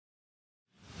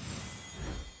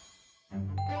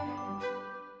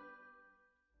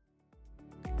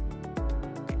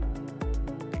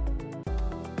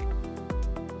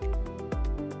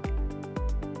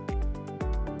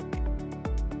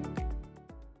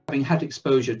Having had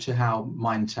exposure to how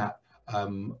MindTap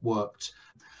worked,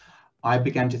 I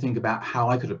began to think about how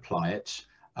I could apply it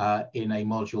in a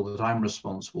module that I'm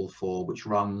responsible for, which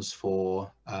runs for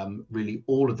really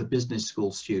all of the business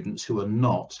school students who are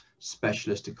not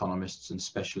specialist economists and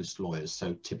specialist lawyers.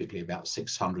 So typically about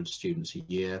 600 students a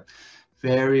year,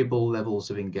 variable levels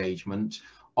of engagement,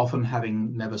 often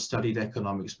having never studied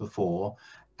economics before,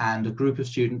 and a group of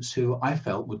students who I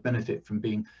felt would benefit from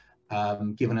being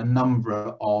given a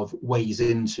number of ways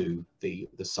into the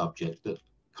subject that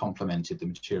complemented the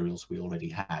materials we already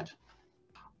had.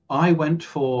 I went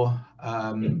for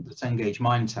the Cengage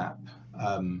MindTap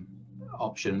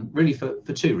option really for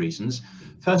two reasons.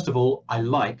 First of all, I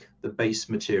like the base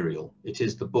material. It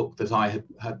is the book that I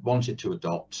had wanted to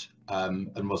adopt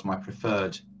and was my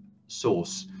preferred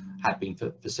source, had been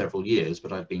for several years,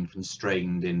 but I've been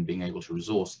constrained in being able to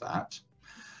resource that.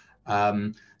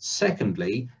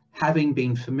 Secondly, having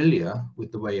been familiar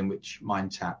with the way in which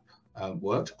MindTap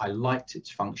worked, I liked its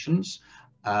functions.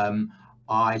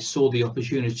 I saw the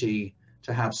opportunity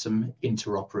to have some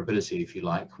interoperability, if you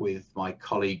like, with my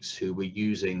colleagues who were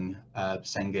using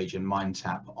Cengage and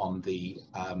MindTap on the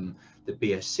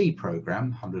BSc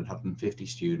program, 150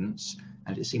 students,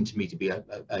 and it seemed to me to be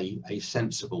a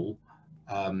sensible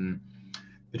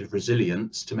bit of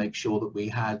resilience to make sure that we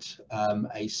had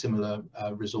a similar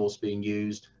resource being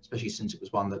used, especially since it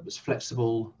was one that was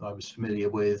flexible, that I was familiar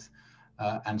with,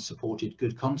 and supported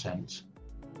good content.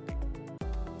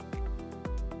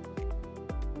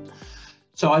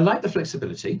 So I like the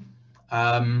flexibility.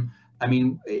 I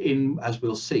mean, as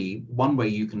we'll see, one way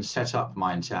you can set up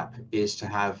MindTap is to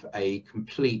have a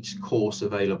complete course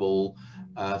available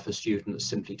for students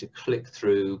simply to click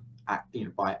through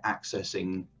by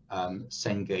accessing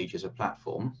Cengage as a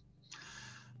platform.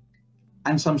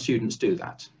 And some students do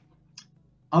that.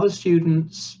 Other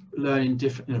students learn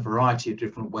in a variety of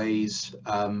different ways,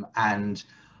 and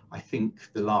I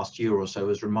think the last year or so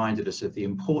has reminded us of the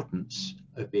importance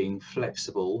of being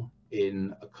flexible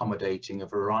in accommodating a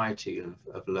variety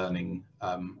of learning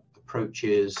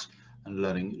approaches and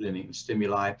learning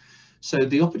stimuli. So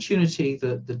the opportunity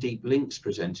that the Deep Links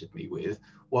presented me with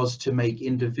was to make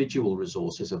individual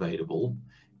resources available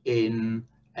in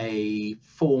a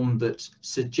form that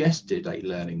suggested a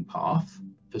learning path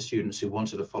for students who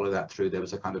wanted to follow that through. There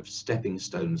was a kind of stepping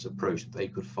stones approach that they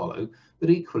could follow, but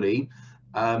equally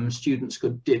students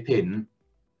could dip in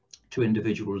to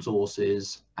individual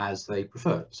resources as they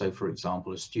prefer. So for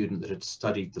example, a student that had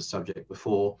studied the subject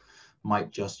before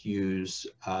might just use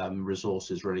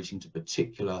resources relating to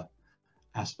particular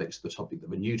aspects of the topic that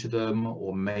were new to them,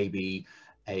 or maybe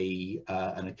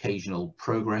an occasional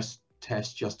progress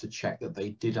test just to check that they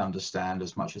did understand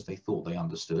as much as they thought they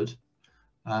understood.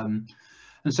 And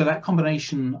so that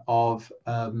combination of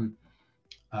an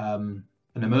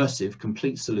immersive,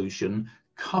 complete solution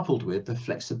coupled with the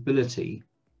flexibility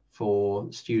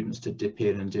for students to dip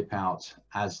in and dip out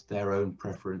as their own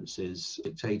preferences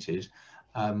dictated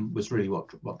was really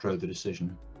what drove the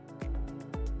decision.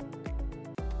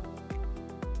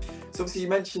 So obviously you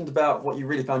mentioned about what you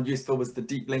really found useful was the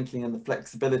deep linking and the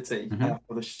flexibility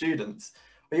for the students.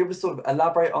 Are you able to sort of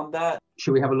elaborate on that?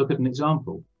 Should we have a look at an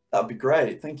example? That would be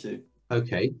great, thank you.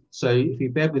 Okay, so if you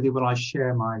bear with me when I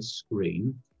share my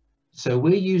screen. So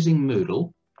we're using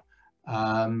Moodle,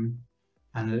 and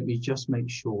let me just make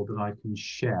sure that I can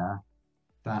share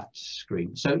that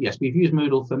screen. So yes, we've used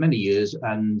Moodle for many years,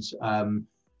 and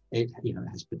it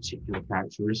has particular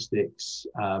characteristics.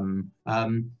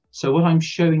 So what I'm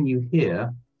showing you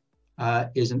here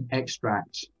is an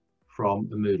extract from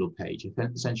a Moodle page.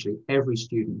 Essentially, every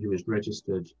student who is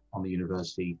registered on the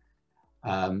university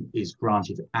is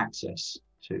granted access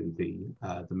to the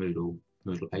Moodle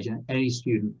page, and any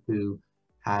student who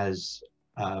has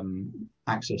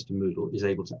access to Moodle is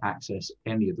able to access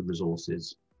any of the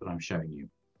resources that I'm showing you.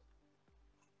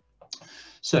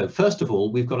 So first of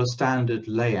all, we've got a standard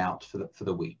layout for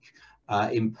the week.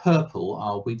 In purple,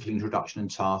 our weekly introduction and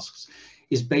tasks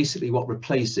is basically what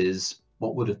replaces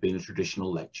what would have been a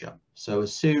traditional lecture. So a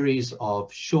series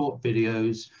of short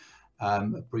videos,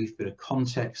 a brief bit of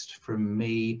context from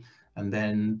me, and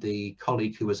then the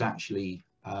colleague who was actually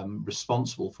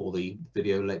responsible for the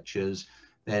video lectures,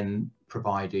 then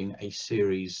providing a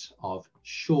series of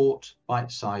short,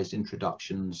 bite-sized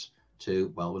introductions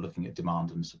to, well, we're looking at demand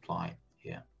and supply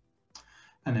here.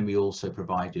 And then we also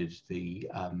provided the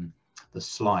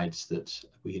slides that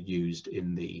we had used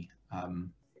in the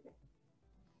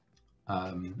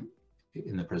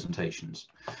presentations.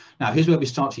 Now, here's where we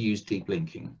start to use deep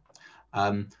linking.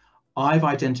 I've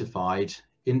identified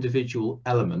individual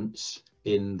elements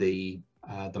in the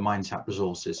MindTap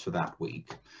resources for that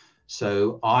week.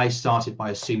 So I started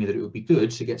by assuming that it would be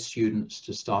good to get students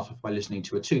to start off by listening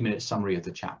to a 2-minute summary of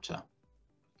the chapter.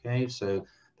 Okay, so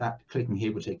that clicking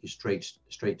here will take you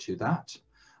straight to that.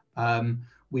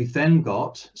 We've then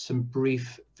got some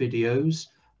brief videos.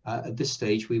 At this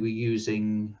stage, we were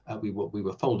using, we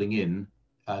were folding in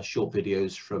short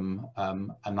videos from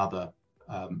another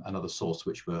source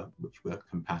which were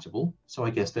compatible. So I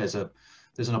guess there's an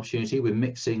opportunity. We're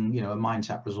mixing, a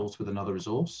MindTap resource with another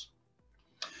resource.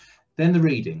 Then the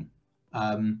reading.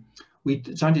 We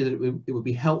decided that it would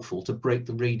be helpful to break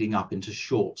the reading up into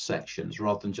short sections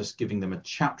rather than just giving them a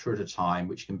chapter at a time,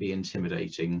 which can be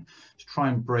intimidating, to try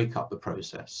and break up the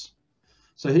process.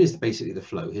 So here's basically the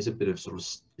flow. Here's a bit of sort of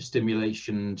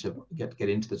stimulation to get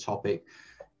into the topic.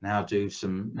 Now do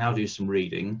some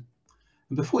reading.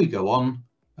 And before you go on,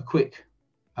 a quick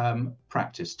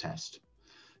practice test.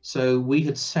 So we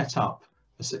had set up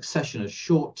a succession of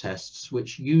short tests,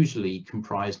 which usually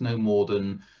comprise no more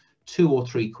than 2 or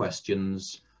 3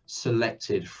 questions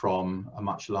selected from a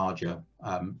much larger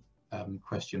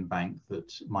question bank that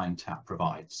MindTap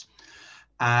provides.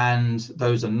 And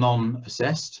those are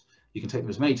non-assessed. You can take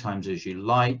them as many times as you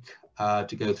like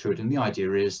to go through it. And the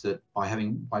idea is that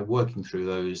by working through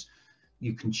those,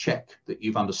 you can check that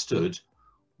you've understood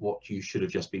what you should have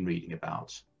just been reading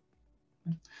about.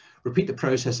 Repeat the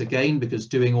process again, because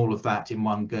doing all of that in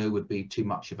one go would be too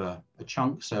much of a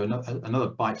chunk. So another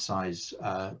bite-sized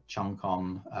chunk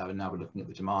on, now we're looking at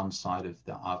the demand side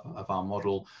of our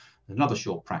model. Another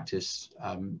short practice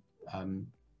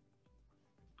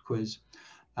quiz.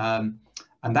 And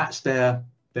that's their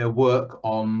work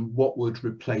on what would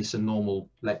replace a normal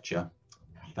lecture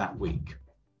that week.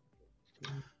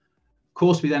 Of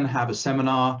course, we then have a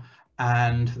seminar.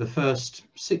 And for the first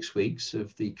 6 weeks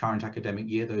of the current academic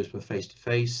year, those were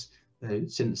face-to-face.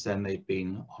 Since then, they've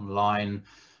been online.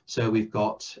 So we've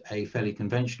got a fairly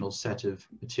conventional set of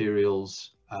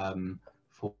materials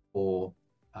for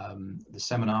the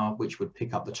seminar, which would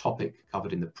pick up the topic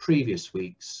covered in the previous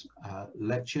week's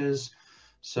lectures.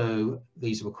 So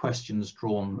these were questions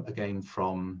drawn again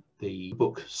from the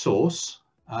book source.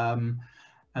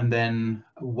 And then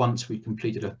once we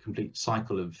completed a complete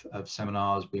cycle of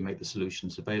seminars, we make the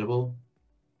solutions available.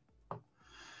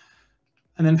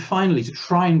 And then finally, to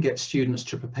try and get students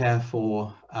to prepare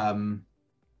for the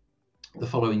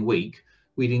following week,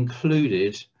 we'd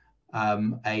included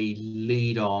a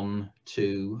lead on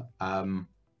to an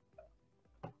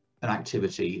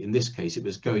activity. In this case, it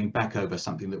was going back over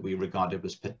something that we regarded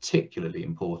as particularly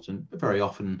important, but very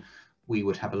often we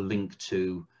would have a link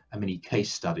to a mini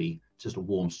case study just to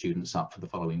warm students up for the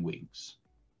following week's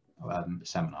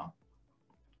seminar.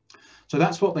 So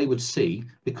that's what they would see.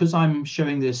 Because I'm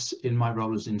showing this in my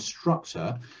role as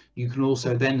instructor, you can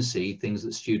also then see things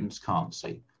that students can't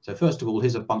see. So first of all,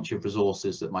 here's a bunch of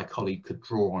resources that my colleague could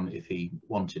draw on if he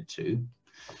wanted to.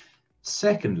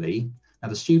 Secondly, now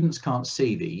the students can't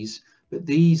see these, but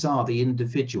these are the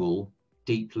individual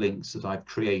deep links that I've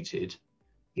created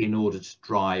in order to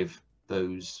drive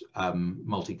those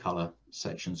multicolour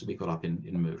sections that we got up in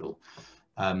Moodle.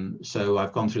 So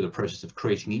I've gone through the process of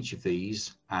creating each of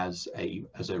these as a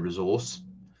resource.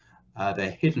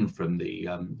 They're hidden from the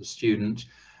student,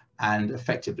 and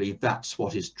effectively that's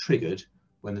what is triggered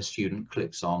when the student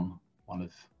clicks on one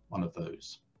of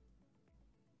those.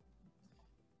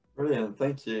 Brilliant,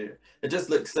 thank you. It just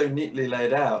looks so neatly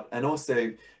laid out, and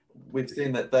also we've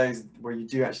seen that those where you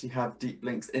do actually have deep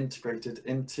links integrated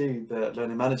into the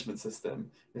learning management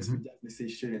system, is we definitely see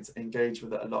students engage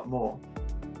with it a lot more.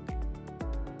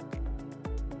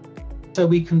 So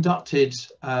we conducted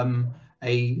a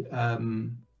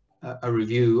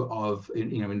review of,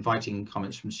 inviting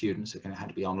comments from students that had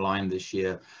to be online this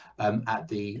year at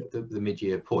the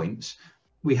mid-year point.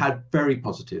 We had very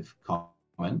positive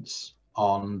comments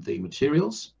on the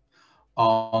materials,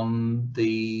 on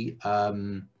the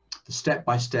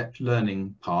step-by-step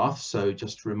learning path. So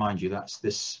just to remind you, that's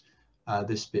this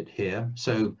bit here.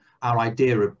 So our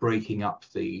idea of breaking up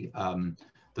the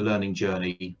learning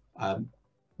journey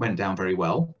went down very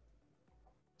well.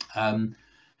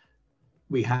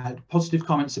 We had positive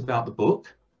comments about the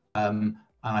book, and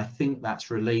I think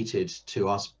that's related to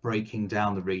us breaking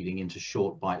down the reading into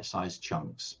short bite-sized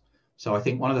chunks. So I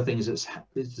think one of the things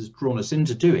that's drawn us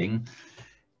into doing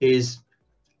is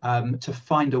to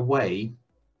find a way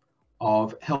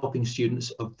of helping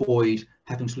students avoid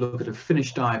having to look at a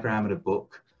finished diagram in a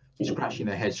book, scratching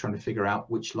their heads trying to figure out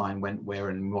which line went where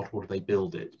and what order they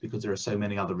build it, because there are so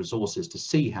many other resources to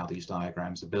see how these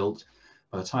diagrams are built.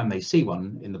 By the time they see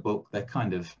one in the book, they're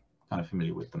kind of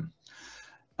familiar with them.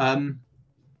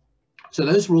 So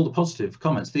those were all the positive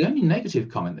comments. The only negative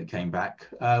comment that came back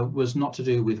was not to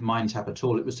do with MindTap at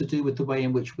all. It was to do with the way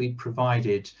in which we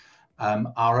provided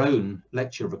our own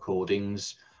lecture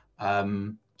recordings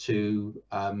to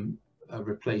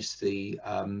replace the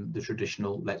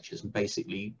traditional lectures. And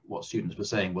basically what students were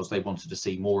saying was they wanted to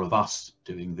see more of us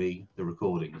doing the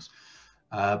recordings.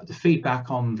 But the feedback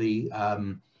on the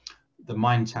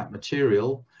MindTap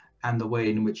material and the way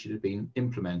in which it had been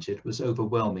implemented was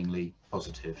overwhelmingly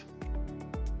positive.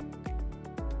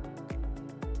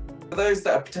 For those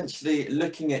that are potentially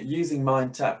looking at using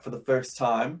MindTap for the first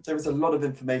time, there is a lot of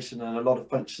information and a lot of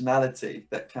functionality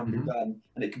that can be done,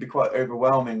 and it can be quite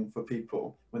overwhelming for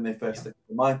people when they first look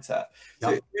at MindTap.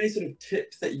 So, any sort of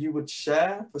tips that you would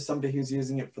share for somebody who's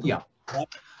using it for the first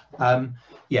time?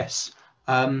 Yes.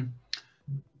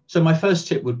 So my first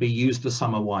tip would be use the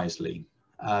summer wisely.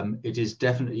 It is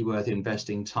definitely worth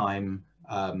investing time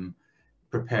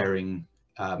preparing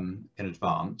in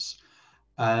advance.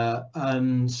 I'll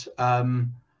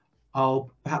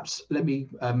perhaps let me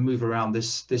move around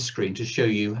this screen to show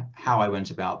you how I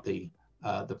went about the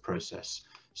process.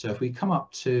 So if we come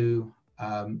up to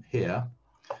here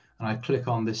and I click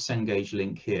on this Cengage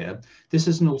link here, this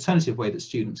is an alternative way that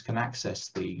students can access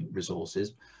the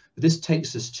resources. But this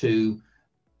takes us to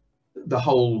the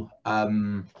whole,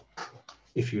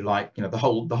 if you like, the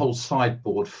whole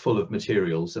sideboard full of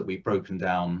materials that we've broken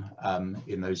down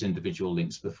in those individual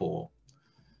links before.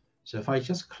 So if I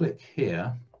just click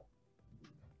here,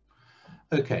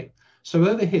 okay, so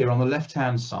over here on the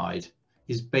left-hand side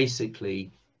is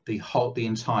basically the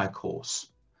entire course.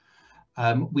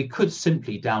 We could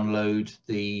simply download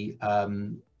the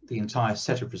entire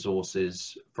set of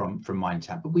resources from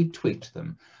MindTap, but we tweaked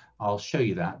them. I'll show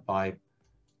you that by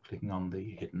clicking on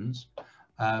the hiddens.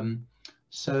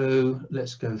 So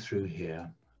let's go through here.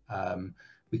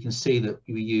 We can see that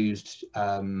we used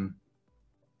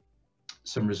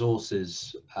some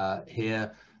resources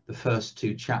here, the first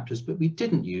two chapters, but we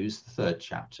didn't use the third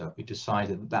chapter. We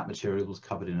decided that that material was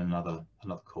covered in another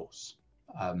course.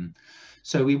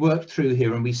 So we worked through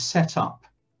here and we set up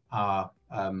our,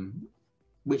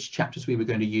 which chapters we were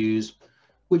going to use,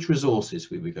 which resources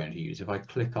we were going to use. If I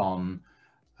click on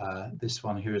this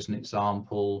one here as an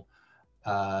example,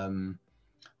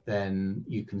 then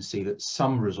you can see that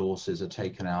some resources are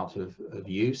taken out of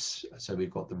use. So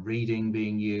we've got the reading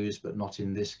being used, but not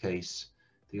in this case,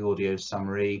 the audio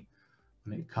summary.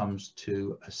 When it comes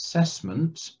to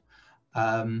assessment,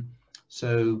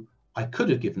 so I could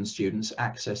have given students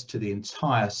access to the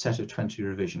entire set of 20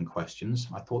 revision questions.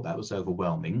 I thought that was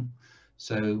overwhelming.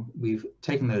 So we've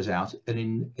taken those out,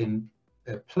 and in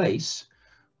place,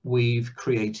 we've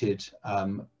created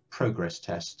progress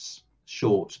tests,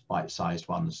 short bite-sized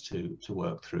ones to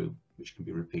work through, which can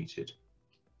be repeated.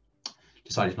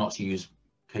 Decided not to use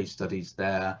case studies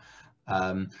there.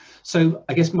 So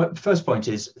I guess my first point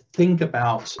is think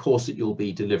about the course that you'll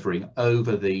be delivering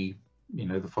over the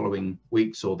following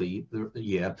weeks or the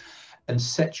year, and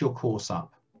set your course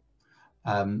up.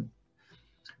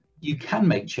 You can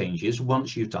make changes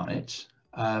once you've done it,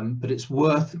 but it's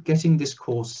worth getting this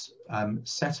course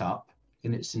set up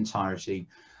in its entirety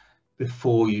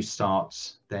before you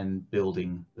start then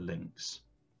building the links.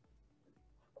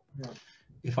 Yeah.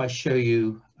 If I show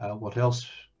you what else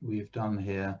we've done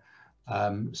here,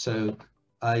 so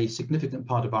a significant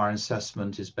part of our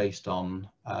assessment is based on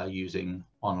using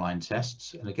online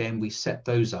tests, and again we set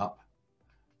those up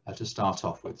to start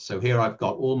off with. So here I've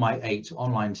got all my 8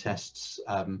 online tests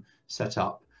set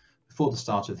up before the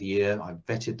start of the year. I've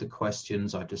vetted the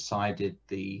questions, I've decided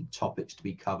the topics to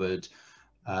be covered,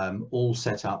 all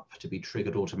set up to be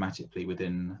triggered automatically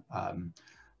within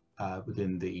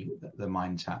the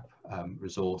MindTap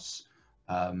resource,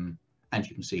 and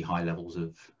you can see high levels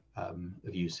of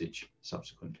usage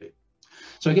subsequently.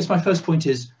 So I guess my first point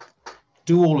is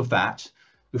do all of that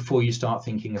before you start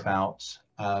thinking about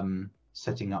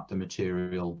setting up the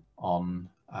material on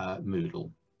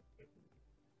Moodle.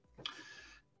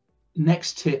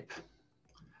 Next tip,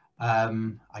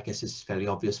 I guess is fairly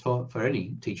obvious for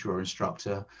any teacher or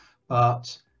instructor,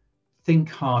 but think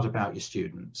hard about your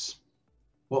students.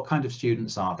 What kind of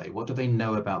students are they? What do they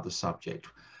know about the subject?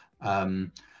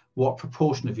 What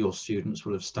proportion of your students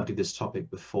will have studied this topic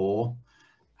before?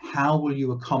 How will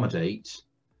you accommodate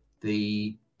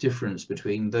the difference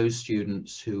between those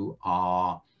students who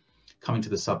are coming to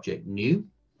the subject new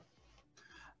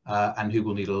and who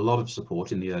will need a lot of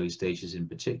support in the early stages in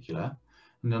particular,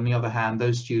 and on the other hand,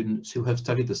 those students who have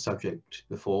studied the subject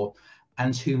before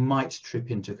and who might trip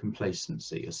into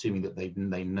complacency, assuming that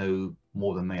they know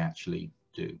more than they actually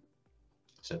do.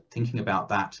 So thinking about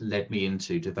that led me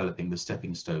into developing the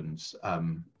stepping stones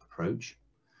approach. approach.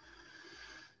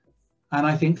 And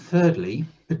I think thirdly,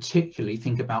 particularly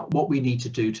think about what we need to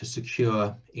do to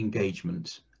secure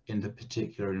engagement in the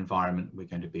particular environment we're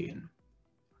going to be in.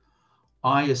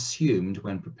 I assumed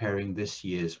when preparing this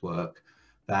year's work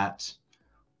that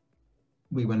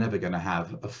we were never going to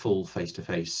have a full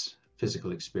face-to-face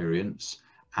physical experience,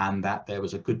 and that there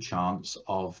was a good chance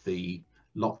of the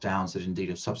lockdowns that indeed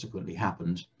have subsequently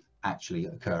happened actually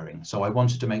occurring. So I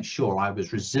wanted to make sure I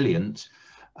was resilient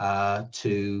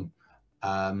to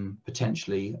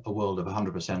potentially a world of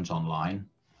 100% online.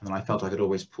 And I felt I could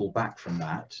always pull back from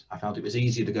that. I found it was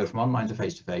easier to go from online to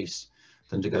face-to-face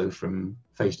than to go from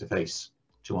face-to-face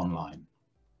to online.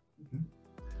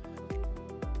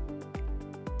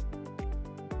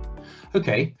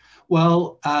 Okay,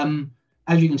 well,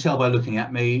 as you can tell by looking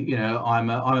at me, you know, I'm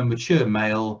a mature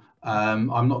male.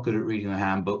 I'm not good at reading the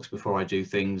handbooks before I do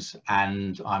things,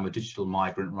 and I'm a digital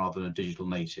migrant rather than a digital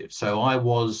native. So I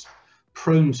was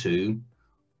prone to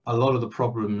a lot of the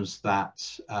problems that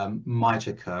might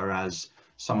occur as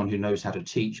someone who knows how to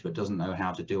teach but doesn't know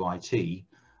how to do IT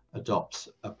adopts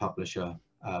a publisher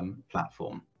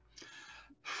platform.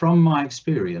 From my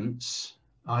experience,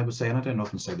 I would say, and I don't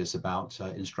often say this about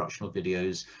instructional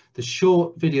videos, the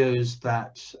short videos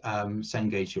that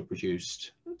Cengage have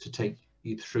produced to take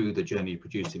you through the journey of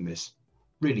producing this,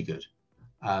 really good.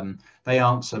 They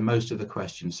answer most of the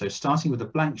questions. So starting with a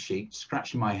blank sheet,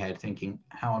 scratching my head, thinking,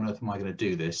 how on earth am I going to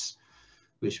do this?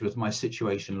 Which was my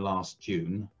situation last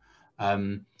June.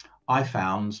 I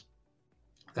found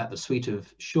that the suite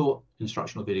of short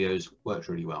instructional videos worked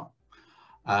really well.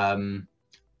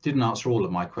 Didn't answer all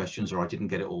of my questions, or I didn't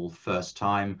get it all first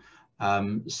time.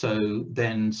 So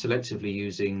then selectively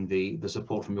using the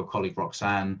support from your colleague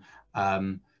Roxanne,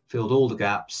 filled all the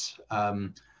gaps.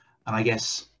 And I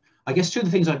guess two of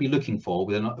the things I'd be looking for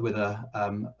with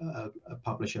a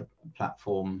publisher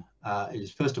platform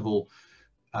is, first of all,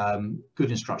 good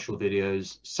instructional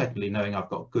videos. Secondly, knowing I've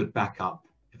got good backup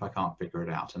if I can't figure it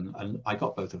out. And I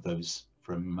got both of those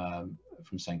from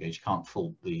Cengage. Can't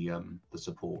fault the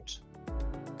support.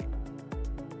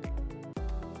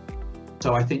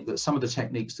 So I think that some of the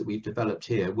techniques that we've developed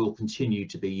here will continue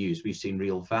to be used. We've seen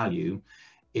real value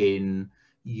in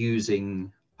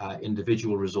using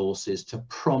individual resources to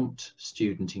prompt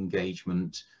student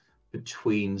engagement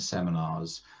between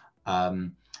seminars,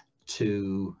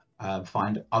 to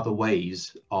find other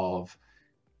ways of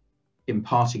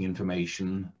imparting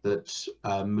information that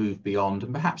move beyond,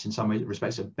 and perhaps in some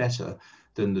respects are better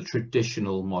than the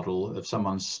traditional model of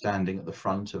someone standing at the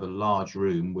front of a large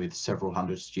room with several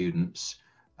hundred students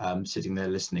sitting there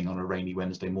listening on a rainy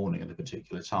Wednesday morning at a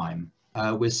particular time.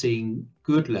 We're seeing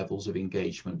good levels of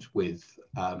engagement with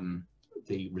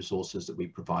the resources that we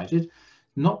provided.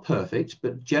 Not perfect,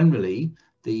 but generally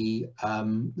the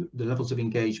levels of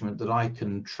engagement that I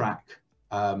can track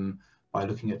by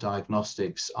looking at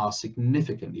diagnostics are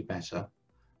significantly better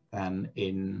than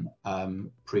in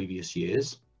previous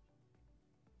years.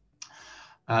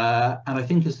 And I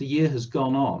think as the year has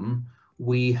gone on,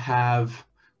 we've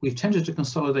tended to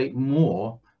consolidate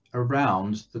more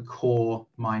around the core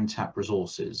MindTap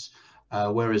resources,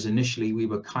 whereas initially we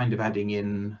were kind of adding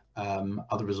in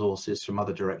other resources from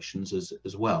other directions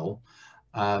as well.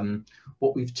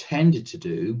 What we've tended to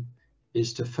do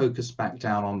is to focus back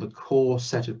down on the core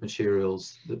set of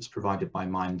materials that's provided by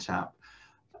MindTap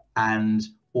and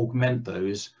augment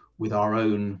those with our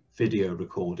own video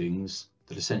recordings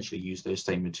that essentially use those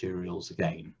same materials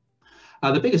again.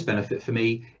 The biggest benefit for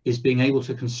me is being able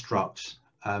to construct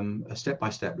a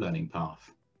step-by-step learning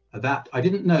path. That I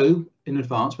didn't know in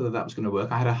advance whether that was going to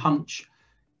work. I had a hunch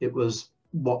it was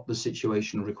what the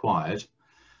situation required.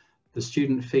 The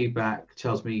student feedback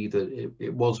tells me that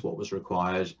it was what was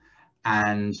required,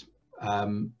 and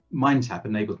MindTap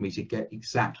enabled me to get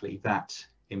exactly that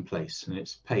in place, and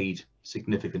it's paid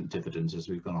significant dividends as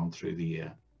we've gone on through the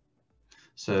year.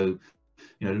 So,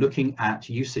 you know, looking at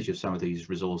usage of some of these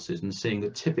resources and seeing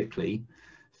that typically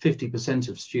 50%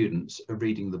 of students are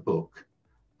reading the book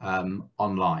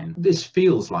online. This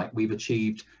feels like we've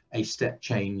achieved a step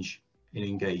change in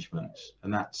engagement,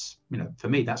 and that's, you know, for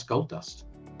me, that's gold dust.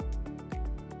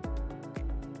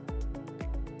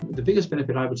 The biggest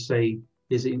benefit, I would say,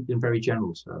 is in very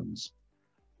general terms.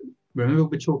 Remember,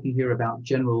 we're talking here about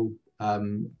general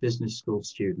business school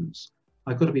students.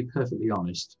 I've got to be perfectly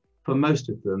honest, for most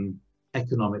of them,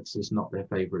 economics is not their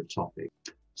favorite topic.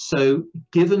 So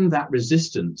given that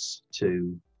resistance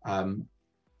to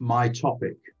my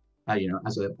topic, you know,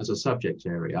 as a subject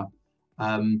area,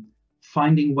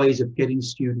 finding ways of getting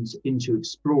students into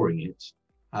exploring it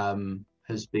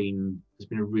has been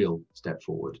a real step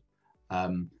forward.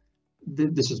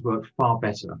 This has worked far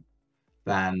better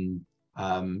than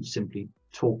simply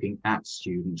talking at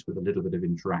students with a little bit of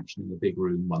interaction in the big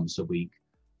room once a week,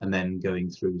 and then going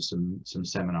through some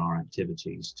seminar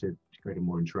activities to create a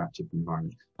more interactive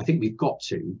environment. I think we've got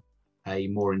to a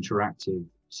more interactive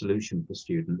solution for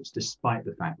students, despite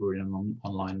the fact we're in an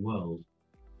online world.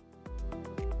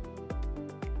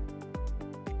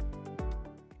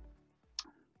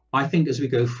 I think as we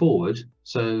go forward,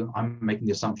 so I'm making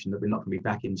the assumption that we're not going to be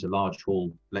back into large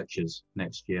hall lectures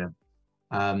next year.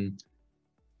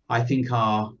 I think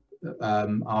our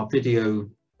video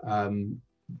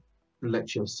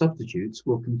lecture substitutes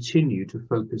will continue to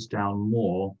focus down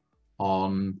more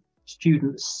on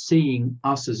students seeing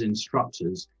us as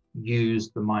instructors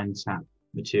use the MindTap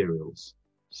materials.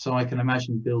 So I can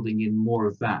imagine building in more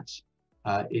of that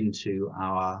into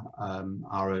our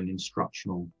own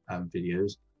instructional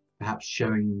videos, perhaps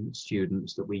showing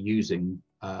students that we're using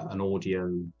an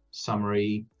audio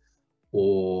summary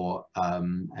or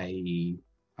a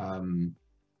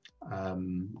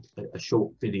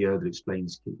short video that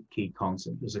explains key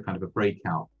concepts as a kind of a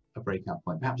breakout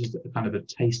point, perhaps just a kind of a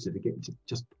taster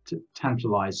to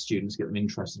tantalize students, get them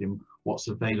interested in what's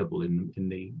available in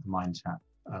the MindTap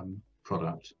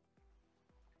product.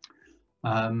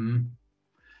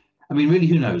 I mean, really,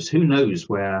 who knows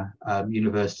where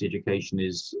university education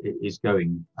is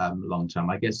going long term.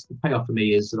 I guess the payoff for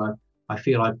me is that I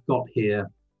feel I've got here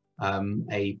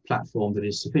a platform that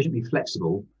is sufficiently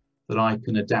flexible that I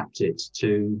can adapt it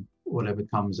to whatever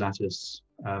comes at us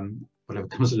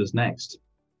next.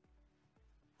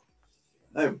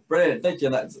 Oh, brilliant! Thank you.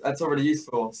 That's already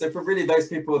useful. So for really those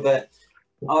people that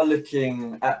are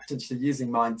looking at potentially using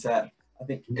MindTap, I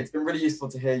think it's been really useful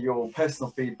to hear your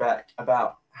personal feedback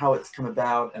about how it's come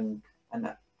about and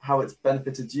how it's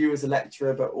benefited you as a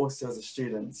lecturer, but also as a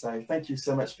student. So thank you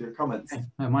so much for your comments.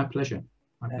 Oh, my pleasure.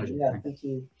 My pleasure. Yeah, thank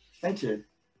you. Thank you.